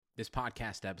This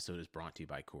podcast episode is brought to you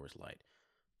by Coors Light.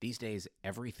 These days,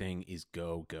 everything is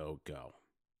go, go, go.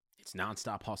 It's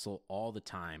nonstop hustle all the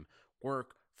time.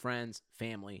 Work, friends,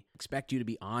 family expect you to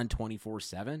be on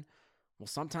 24/7. Well,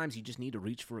 sometimes you just need to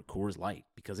reach for a Coors Light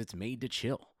because it's made to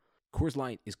chill. Coors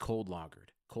Light is cold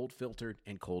lagered, cold filtered,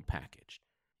 and cold packaged.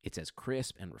 It's as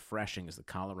crisp and refreshing as the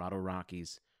Colorado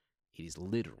Rockies. It is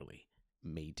literally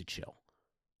made to chill.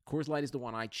 Coors Light is the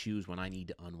one I choose when I need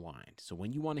to unwind. So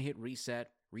when you want to hit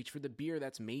reset, reach for the beer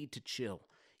that's made to chill.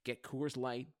 Get Coors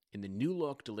Light in the new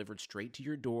look delivered straight to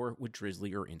your door with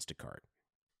Drizzly or Instacart.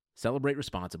 Celebrate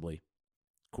responsibly.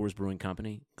 Coors Brewing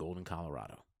Company, Golden,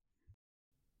 Colorado.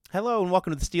 Hello and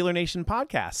welcome to the Steeler Nation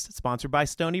podcast, sponsored by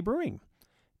Stony Brewing.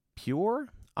 Pure,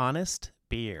 honest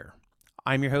beer.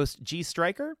 I'm your host, G.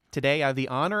 Stryker. Today, I have the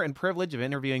honor and privilege of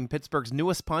interviewing Pittsburgh's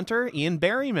newest punter, Ian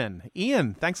Berryman.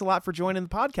 Ian, thanks a lot for joining the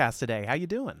podcast today. How you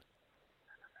doing?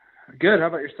 Good. How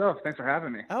about yourself? Thanks for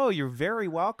having me. Oh, you're very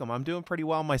welcome. I'm doing pretty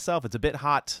well myself. It's a bit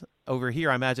hot over here.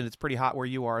 I imagine it's pretty hot where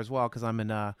you are as well, because I'm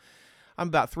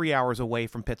about 3 hours away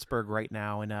from Pittsburgh right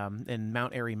now in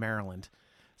Mount Airy, Maryland.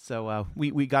 So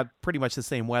we got pretty much the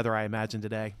same weather, I imagine,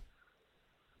 today.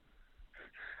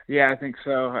 Yeah, I think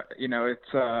so. You know,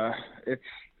 it's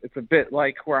a bit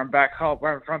like where I'm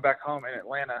from back home in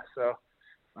Atlanta. So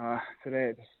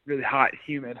today it's really hot,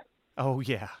 humid. Oh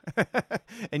yeah,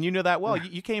 and you know that well.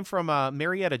 You came from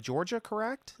Marietta, Georgia,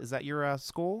 correct? Is that your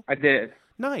school? I did.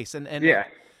 Nice. And yeah.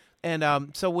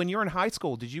 And so when you're in high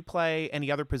school, did you play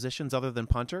any other positions other than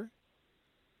punter?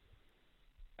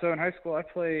 So in high school, I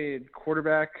played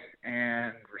quarterback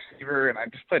and receiver, and I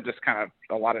just played kind of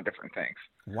a lot of different things.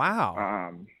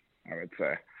 Wow. I would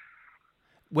say.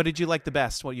 What did you like the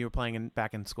best? What you were playing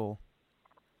back in school?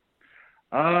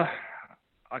 I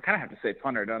kind of have to say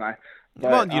punter, don't I? But,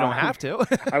 well, you don't have to.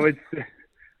 I would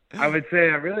say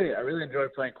I really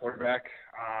enjoyed playing quarterback.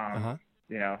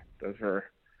 You know, those were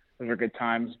good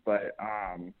times. But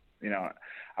you know,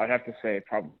 I would have to say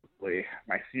probably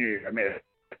my senior year, I made it,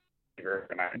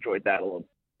 and I enjoyed that a little.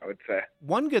 I would say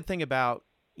one good thing about,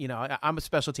 you know, I'm a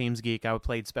special teams geek. I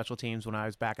played special teams when I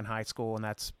was back in high school, and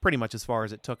that's pretty much as far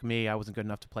as it took me. I wasn't good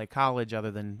enough to play college, other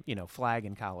than, you know, flag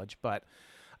in college. But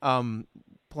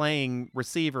playing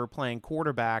receiver, playing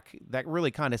quarterback, that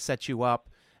really kind of sets you up,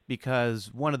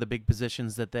 because one of the big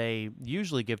positions that they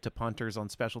usually give to punters on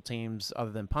special teams,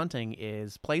 other than punting,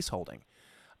 is place holding.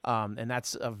 And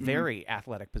that's a very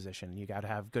athletic position. You got to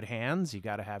have good hands, you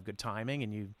got to have good timing,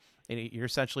 and you're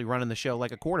essentially running the show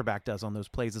like a quarterback does on those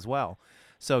plays as well.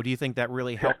 So do you think that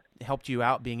really helped you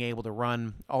out, being able to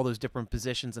run all those different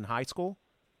positions in high school?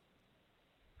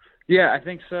 Yeah, I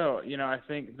think so. You know, I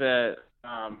think that,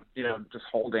 you know, just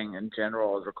holding in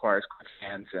general requires quick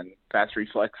hands and fast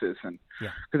reflexes, and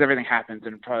because everything happens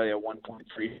in probably a 1.3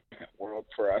 second world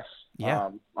for us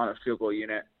on a field goal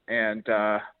unit. And,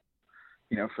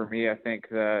 you know, for me, I think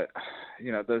that,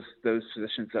 you know, those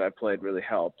positions that I played really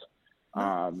helped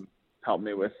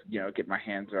me with, you know, getting my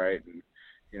hands right and,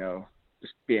 you know,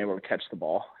 just being able to catch the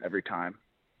ball every time.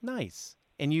 Nice.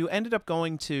 And you ended up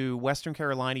going to Western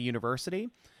Carolina University.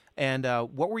 And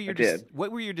what were your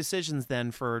decisions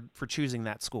then for choosing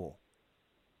that school?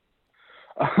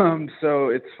 So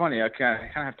it's funny. I kind of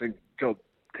have to go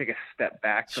take a step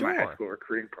back to my high school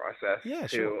recruiting process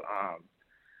to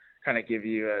kind of give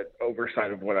you an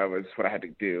oversight of what I had to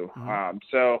do. Mm-hmm.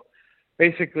 So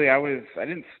basically, I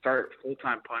didn't start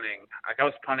full-time punting. Like, I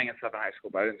was punting and stuff in high school,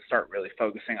 but I didn't start really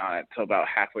focusing on it until about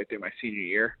halfway through my senior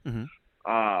year. Mm-hmm.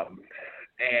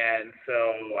 And so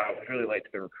I was really late to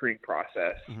the recruiting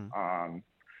process. Mm-hmm.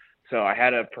 So I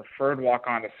had a preferred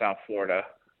walk-on to South Florida.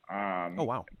 Oh,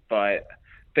 wow. But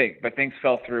things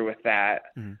fell through with that.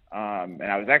 Mm-hmm. And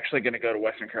I was actually going to go to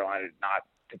Western Carolina not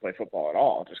to play football at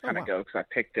all, just kind of go because I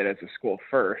picked it as a school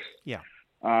first. Yeah.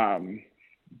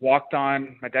 Walked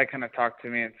on. My dad kind of talked to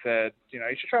me and said, you know,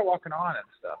 you should try walking on and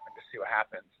stuff and just see what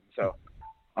happens. And so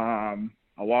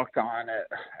I walked on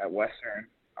at Western.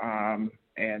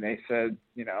 And they said,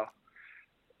 you know,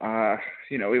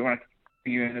 we want to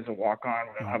be you in as a walk-on.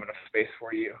 We don't have enough space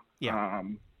for you. Yeah.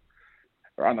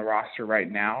 We're on the roster right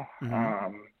now.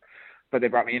 Mm-hmm. But they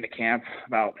brought me into camp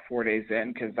about 4 days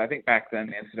in, because I think back then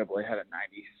the NCAA had a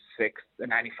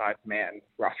 95-man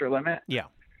roster limit. Yeah.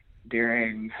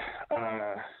 During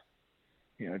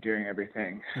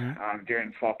everything,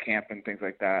 during fall camp and things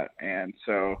like that. And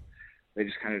so they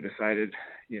just kind of decided,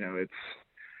 you know,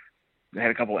 they had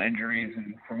a couple of injuries,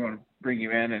 and we're going to bring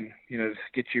you in and, you know, just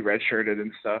get you redshirted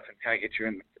and stuff, and kind of get you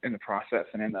in the process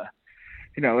and in the,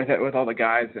 you know, with all the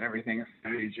guys and everything,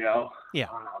 ready to gel. Yeah.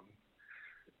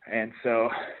 And so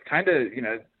kind of, you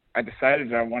know, I decided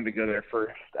that I wanted to go there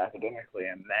first academically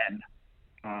and then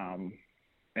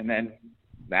And then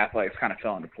the athletics kind of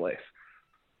fell into place.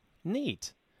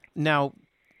 Neat. Now,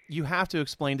 you have to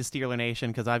explain to Steeler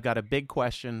Nation, because I've got a big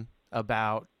question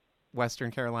about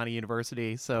Western Carolina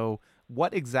University. So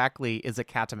what exactly is a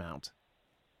catamount?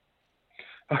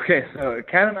 Okay, so a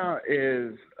catamount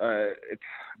is it's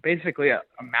basically a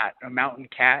mountain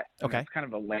cat. Okay. It's kind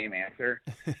of a lame answer.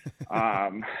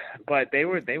 But they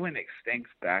went extinct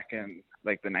back in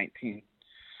like the 19.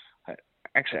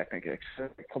 Actually, I think it's a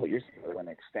couple of years ago they went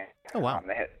extinct. Oh wow!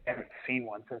 They haven't seen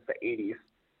one since the 80s.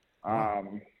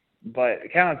 Wow. But a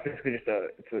catamount's basically just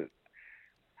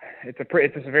it's a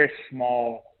very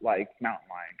small like mountain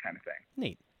lion kind of thing.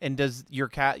 Neat. And does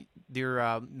your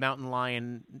mountain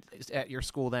lion at your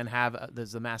school then have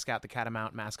does the mascot, the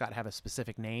catamount mascot, have a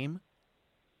specific name?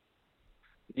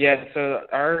 Yeah, so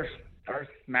our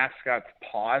mascot's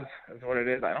Paws is what it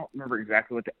is. I don't remember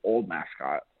exactly what the old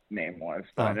mascot name was,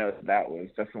 but I know that's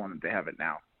the one that they have it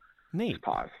now. Neat.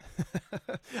 Paws.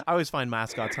 I always find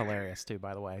mascots hilarious too,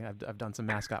 by the way. I've done some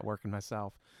mascot work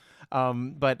myself.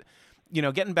 But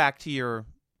getting back to your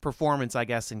performance, I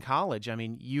guess, in college, I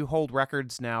mean, you hold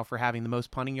records now for having the most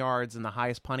punting yards and the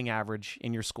highest punting average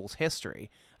in your school's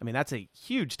history. I mean, that's a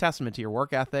huge testament to your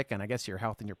work ethic and I guess your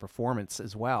health and your performance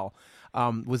as well.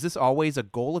 Was this always a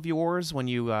goal of yours when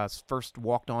you first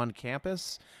walked on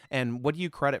campus? And what do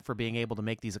you credit for being able to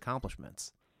make these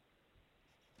accomplishments?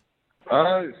 So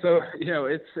I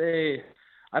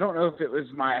don't know if it was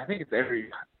I think it's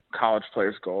every college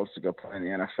player's goal is to go play in the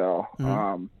NFL.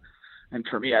 Mm-hmm. And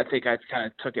for me, I think I kind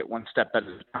of took it one step at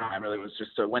a time. Really was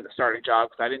just to win the starting job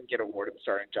because I didn't get awarded the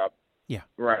starting job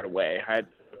right away. I got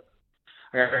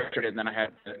drafted, and then I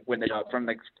had to win the job from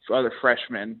the other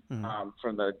freshman,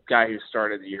 from the guy who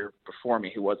started the year before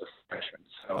me, who was a freshman.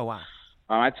 So, oh, wow.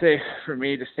 I'd say for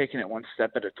me, just taking it one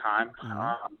step at a time.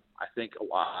 Mm-hmm. I think a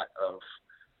lot of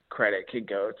credit could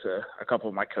go to a couple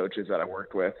of my coaches that I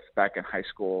worked with back in high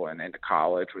school and into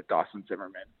college with Dawson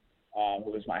Zimmerman.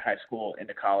 Who was my high school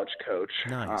into college coach.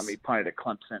 Nice. He punted at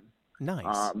Clemson.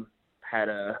 Nice.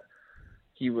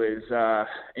 He was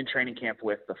in training camp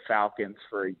with the Falcons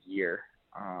for a year,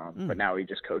 but now he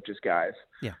just coaches guys.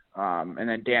 Yeah. And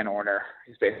then Dan Orner,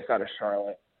 he's based out of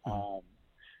Charlotte.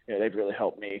 They've really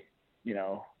helped me,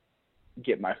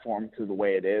 get my form to the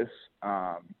way it is.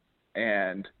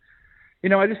 And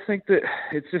I just think that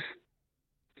it's just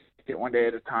get one day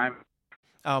at a time.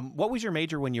 What was your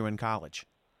major when you were in college?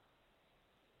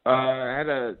 I had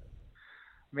a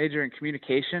major in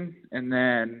communication, and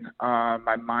then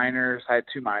my minors, I had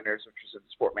two minors, which was in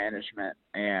sport management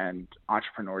and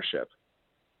entrepreneurship.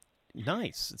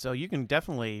 Nice. So you can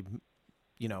definitely,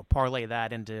 parlay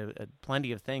that into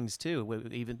plenty of things too,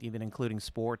 even including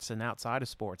sports and outside of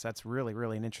sports. That's really,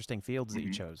 really an interesting fields that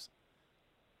you chose.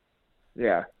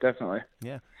 Yeah, definitely.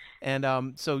 Yeah.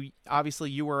 And so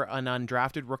obviously you were an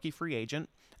undrafted rookie free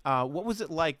agent. What was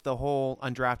it like, the whole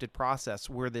undrafted process?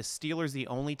 Were the Steelers the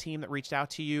only team that reached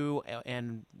out to you?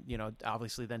 And,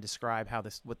 obviously then describe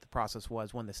what the process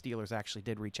was when the Steelers actually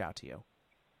did reach out to you.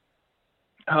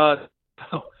 I'll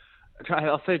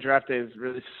say draft day is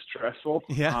really stressful.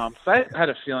 Yeah. So I had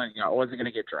a feeling I wasn't going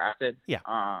to get drafted. Yeah.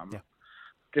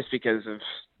 Just because of,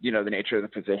 the nature of the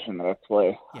position that I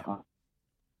play.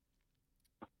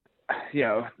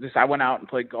 Yeah. I went out and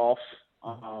played golf.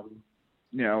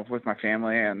 With my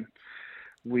family, and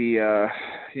we,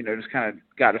 just kind of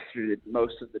got us through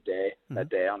most of the day that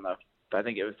day I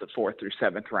think it was the 4th through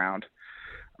 7th round.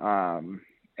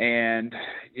 And,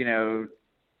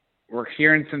 we're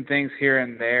hearing some things here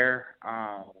and there.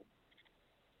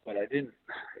 But I didn't,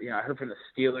 I heard from the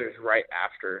Steelers right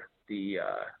after the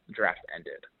draft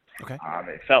ended. Okay.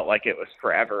 It felt like it was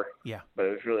forever. Yeah. But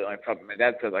it was really only my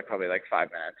dad said probably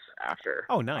 5 minutes after.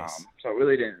 Oh, nice. So it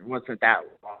really wasn't that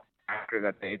long after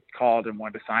that they called and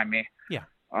wanted to sign me. Yeah.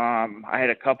 I had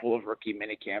a couple of rookie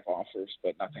minicamp offers,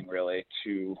 but nothing really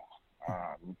too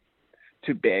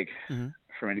big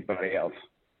from anybody else.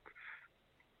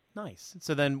 Nice.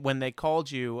 So then when they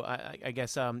called you, I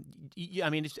guess,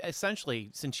 essentially,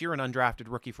 since you're an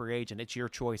undrafted rookie free agent, it's your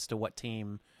choice to what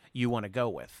team you want to go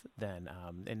with then.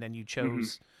 And then you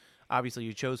chose, obviously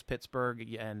you chose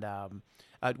Pittsburgh, and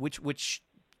which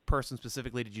person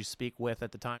specifically did you speak with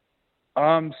at the time?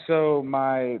 So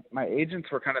my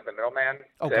agents were kind of the middleman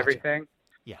to everything.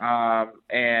 Yeah.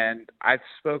 And I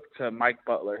spoke to Mike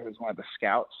Butler, who's one of the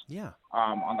scouts. Yeah.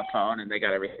 On the phone, and they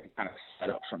got everything kind of set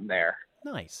up from there.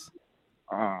 Nice.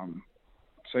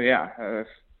 So yeah, it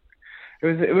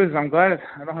was. I'm glad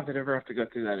I don't have to ever have to go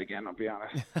through that again. I'll be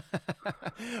honest.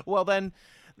 Well, then,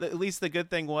 at least the good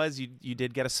thing was you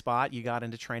did get a spot. You got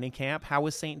into training camp. How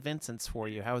was St. Vincent's for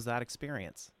you? How was that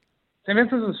experience? St.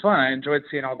 Vincent's was fun. I enjoyed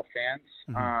seeing all the fans.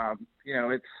 Mm-hmm. You know,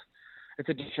 it's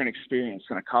a different experience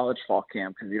than a college fall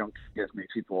camp because you don't get as many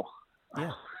people.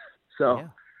 Yeah. So yeah.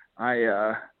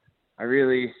 I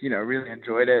really, really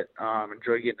enjoyed it.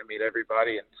 Enjoyed getting to meet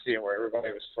everybody and seeing where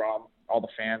everybody was from, all the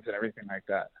fans and everything like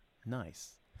that.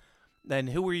 Nice. Then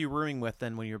who were you rooming with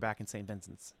then when you were back in St.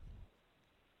 Vincent's?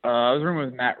 I was rooming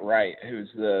with Matt Wright, who's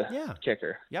the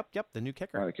kicker. Yep, the new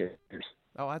kicker. One of the kickers.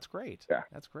 Oh, that's great. Yeah.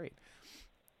 That's great.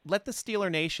 Let the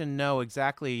Steeler Nation know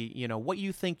exactly, what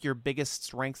you think your biggest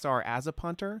strengths are as a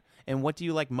punter, and what do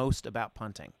you like most about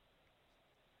punting?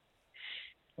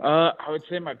 I would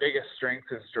say my biggest strength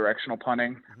is directional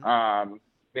punting. Mm-hmm.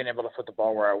 Being able to put the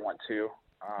ball where I want to,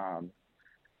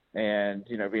 and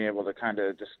being able to kind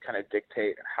of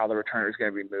dictate how the returner is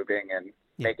going to be moving and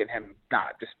making him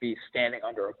not just be standing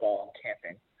under a ball and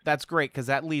camping. That's great because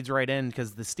that leads right in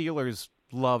because the Steelers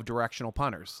love directional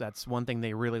punters. That's one thing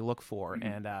they really look for.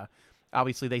 Mm-hmm. And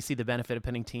obviously they see the benefit of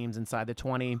pinning teams inside the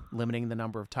 20, limiting the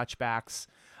number of touchbacks.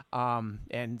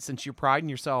 And since you're priding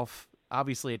yourself,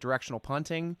 obviously, at directional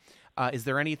punting, is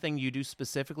there anything you do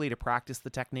specifically to practice the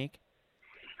technique?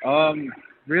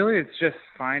 Really, it's just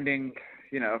finding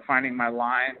my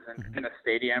lines in a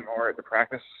stadium or at the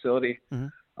practice facility. Mm-hmm.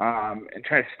 And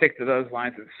try to stick to those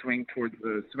lines and swing towards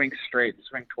those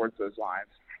lines.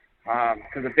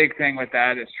 Because the big thing with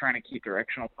that is trying to keep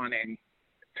directional punting,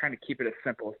 trying to keep it as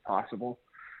simple as possible,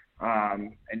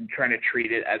 and trying to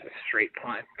treat it as a straight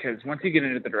punt. Because once you get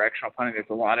into the directional punting, there's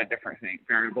a lot of different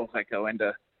variables that go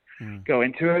into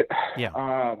it.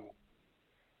 Yeah.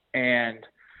 And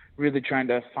really trying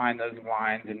to find those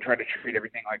lines and try to treat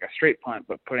everything like a straight punt,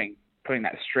 but putting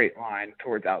that straight line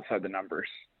towards outside the numbers.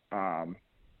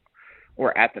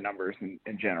 Or at the numbers in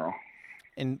general.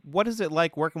 And what is it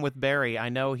like working with Barry? I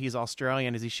know he's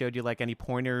Australian. Has he showed you any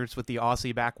pointers with the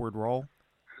Aussie backward roll?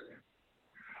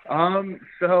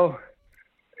 So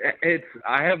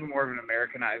I have more of an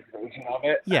Americanized version of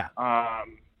it. Yeah.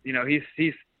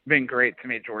 He's been great to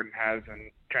me. Jordan has,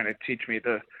 and trying to teach me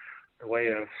the way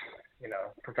of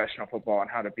professional football and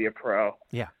how to be a pro.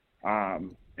 Yeah.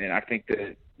 And I think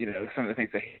that some of the things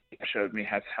that he showed me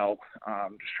has helped.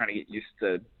 Just trying to get used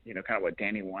to kind of what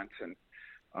Danny wants and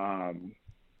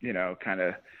kind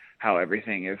of how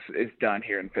everything is done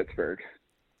here in Pittsburgh.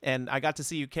 And I got to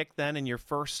see you kick then in your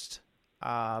first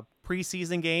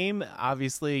preseason game.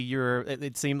 Obviously,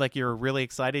 it seemed like you were really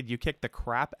excited. You kicked the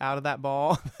crap out of that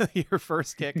ball, your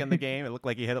first kick in the game. It looked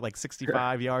like you hit it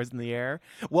 65 yards in the air.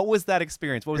 What was that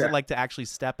experience? What was it like to actually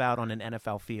step out on an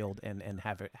NFL field and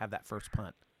have that first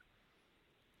punt?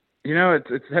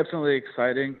 It's definitely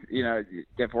exciting.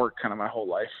 I've worked kind of my whole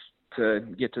life to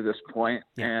get to this point.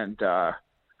 Yeah. And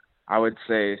I would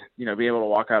say, be able to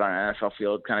walk out on an NFL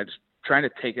field, kind of just trying to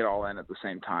take it all in at the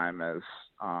same time as,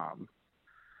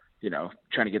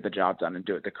 trying to get the job done and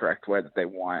do it the correct way that they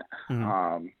want.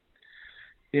 Mm-hmm.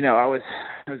 I was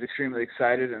extremely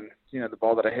excited, and, the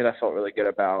ball that I hit, I felt really good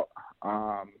about.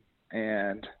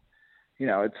 And,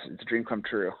 it's a dream come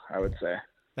true, I would say.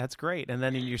 That's great. And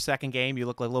then in your second game, you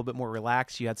looked a little bit more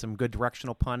relaxed. You had some good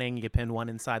directional punting. You pinned one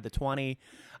inside the 20.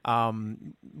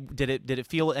 Did it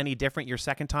feel any different your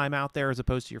second time out there as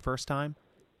opposed to your first time?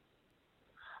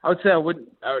 I would say there wasn't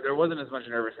as much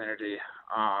nervous energy.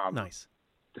 Nice.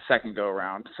 The second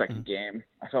game,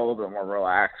 I felt a little bit more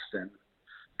relaxed and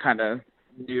kind of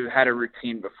had a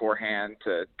routine beforehand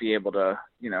to be able to,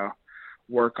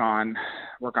 work on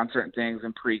certain things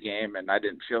in pregame, and I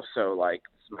didn't feel so like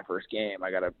this is my first game. I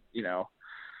gotta,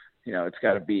 it's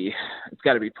gotta be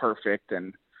perfect.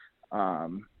 And, for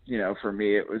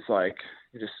me, it was I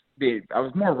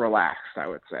was more relaxed, I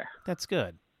would say. That's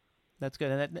good.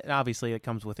 And obviously it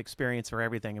comes with experience for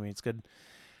everything. I mean, it's good.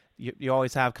 You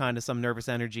always have kind of some nervous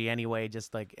energy anyway,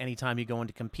 just like anytime you go in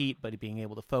to compete, but being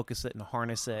able to focus it and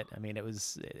harness it. I mean,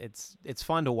 it's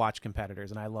fun to watch competitors,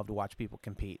 and I love to watch people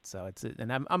compete. So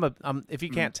I'm if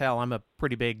you can't tell, I'm a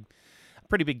pretty big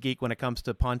geek when it comes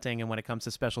to punting and when it comes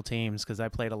to special teams, because I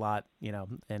played a lot,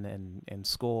 in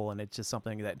school, and it's just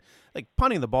something that,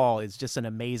 punting the ball is just an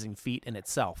amazing feat in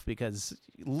itself, because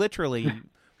literally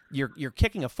you're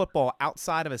kicking a football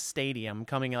outside of a stadium,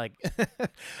 coming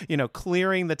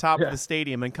clearing the top of the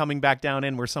stadium and coming back down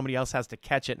in where somebody else has to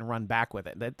catch it and run back with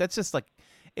it. That's just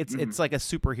it's like a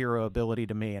superhero ability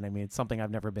to me. And I mean, it's something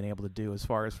I've never been able to do as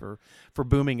far as for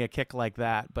booming a kick like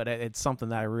that, but it's something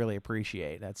that I really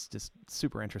appreciate. That's just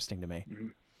super interesting to me. Mm-hmm.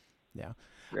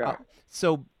 Yeah.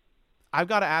 So I've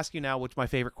got to ask you now, what's my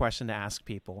favorite question to ask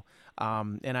people.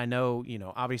 And I know,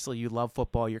 obviously you love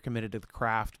football, you're committed to the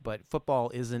craft, but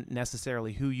football isn't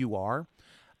necessarily who you are.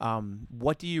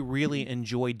 What do you really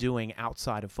enjoy doing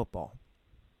outside of football?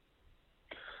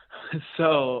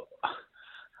 So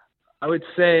I would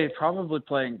say probably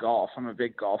playing golf. I'm a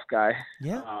big golf guy.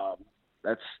 Yeah.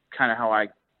 That's kind of how I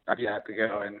have to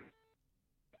go and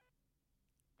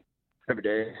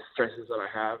everyday stresses that I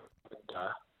have.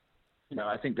 And,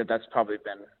 I think that's probably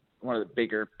been one of the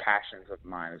bigger passions of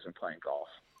mine has been playing golf.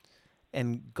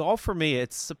 And golf for me,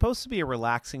 it's supposed to be a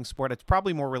relaxing sport. It's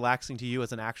probably more relaxing to you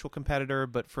as an actual competitor,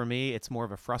 but for me, it's more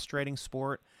of a frustrating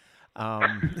sport.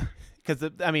 Because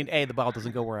the ball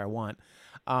doesn't go where I want.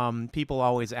 People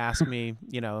always ask me,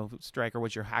 Striker,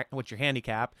 what's your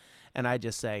handicap? And I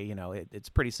just say, it's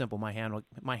pretty simple.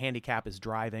 My handicap is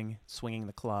driving, swinging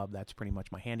the club. That's pretty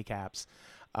much my handicaps.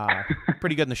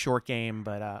 Pretty good in the short game,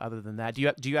 but other than that,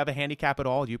 do you have a handicap at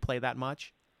all? Do you play that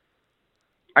much?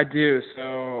 I do.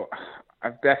 So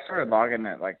I started logging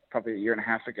it like probably a year and a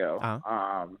half ago.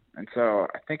 Uh-huh. And so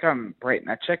I think I'm right.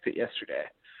 And I checked it yesterday,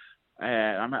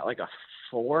 and I'm at like a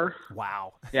 4.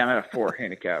 Wow. Yeah, I'm at a 4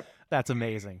 handicap. That's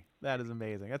amazing. That is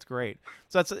amazing. That's great.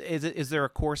 So is there a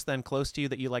course then close to you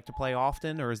that you like to play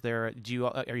often, or are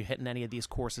you hitting any of these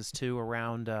courses too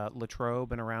around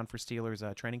Latrobe and around for Steelers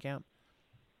training camp?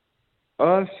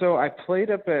 So I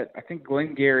played up at I think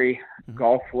Glengarry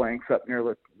Golf Links up near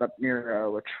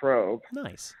Latrobe.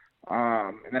 Nice.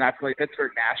 And then I played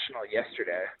Pittsburgh National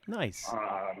yesterday. Nice.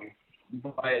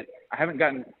 But I haven't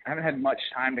had much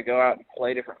time to go out and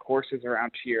play different courses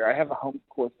around here. I have a home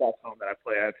course back home that I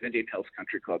play at. It's Indian Hills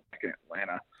Country Club back in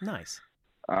Atlanta. Nice.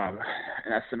 And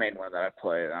that's the main one that I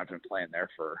play. And I've been playing there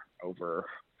for over,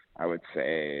 I would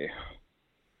say,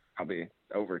 probably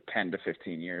over 10 to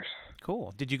 15 years.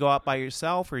 Cool. Did you go out by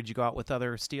yourself, or did you go out with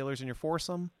other Steelers in your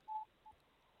foursome?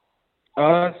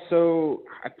 So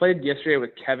I played yesterday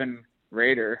with Kevin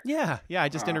Rader. Yeah. I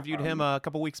just interviewed him a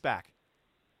couple weeks back.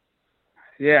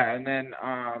 Yeah, and then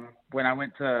when I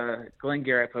went to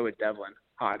Glengarry, I played with Devlin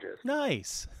Hodges.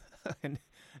 Nice.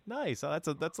 Nice. Oh,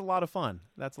 that's a lot of fun.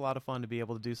 That's a lot of fun to be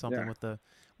able to do something with the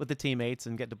teammates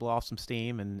and get to blow off some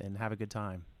steam and have a good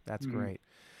time. That's great.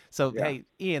 So, Hey,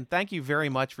 Ian, thank you very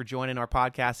much for joining our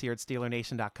podcast here at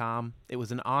SteelerNation.com. It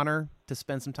was an honor to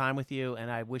spend some time with you, and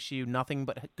I wish you nothing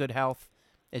but good health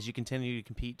as you continue to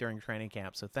compete during training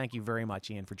camp. So thank you very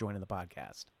much, Ian, for joining the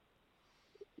podcast.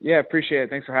 Yeah, appreciate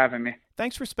it. Thanks for having me.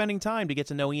 Thanks for spending time to get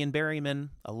to know Ian Berryman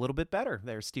a little bit better.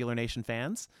 They're Steeler Nation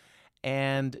fans.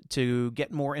 And to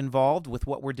get more involved with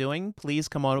what we're doing, please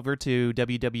come on over to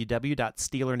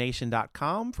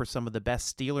www.steelernation.com for some of the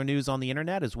best Steeler news on the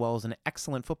internet, as well as an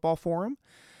excellent football forum.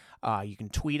 You can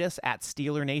tweet us at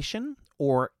Steeler Nation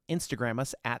or Instagram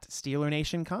us at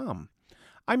SteelerNation.com.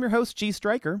 I'm your host, G.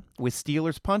 Striker, with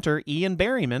Steelers punter Ian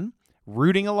Berryman,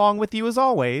 rooting along with you as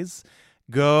always.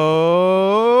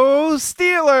 Go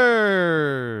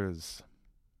Steelers!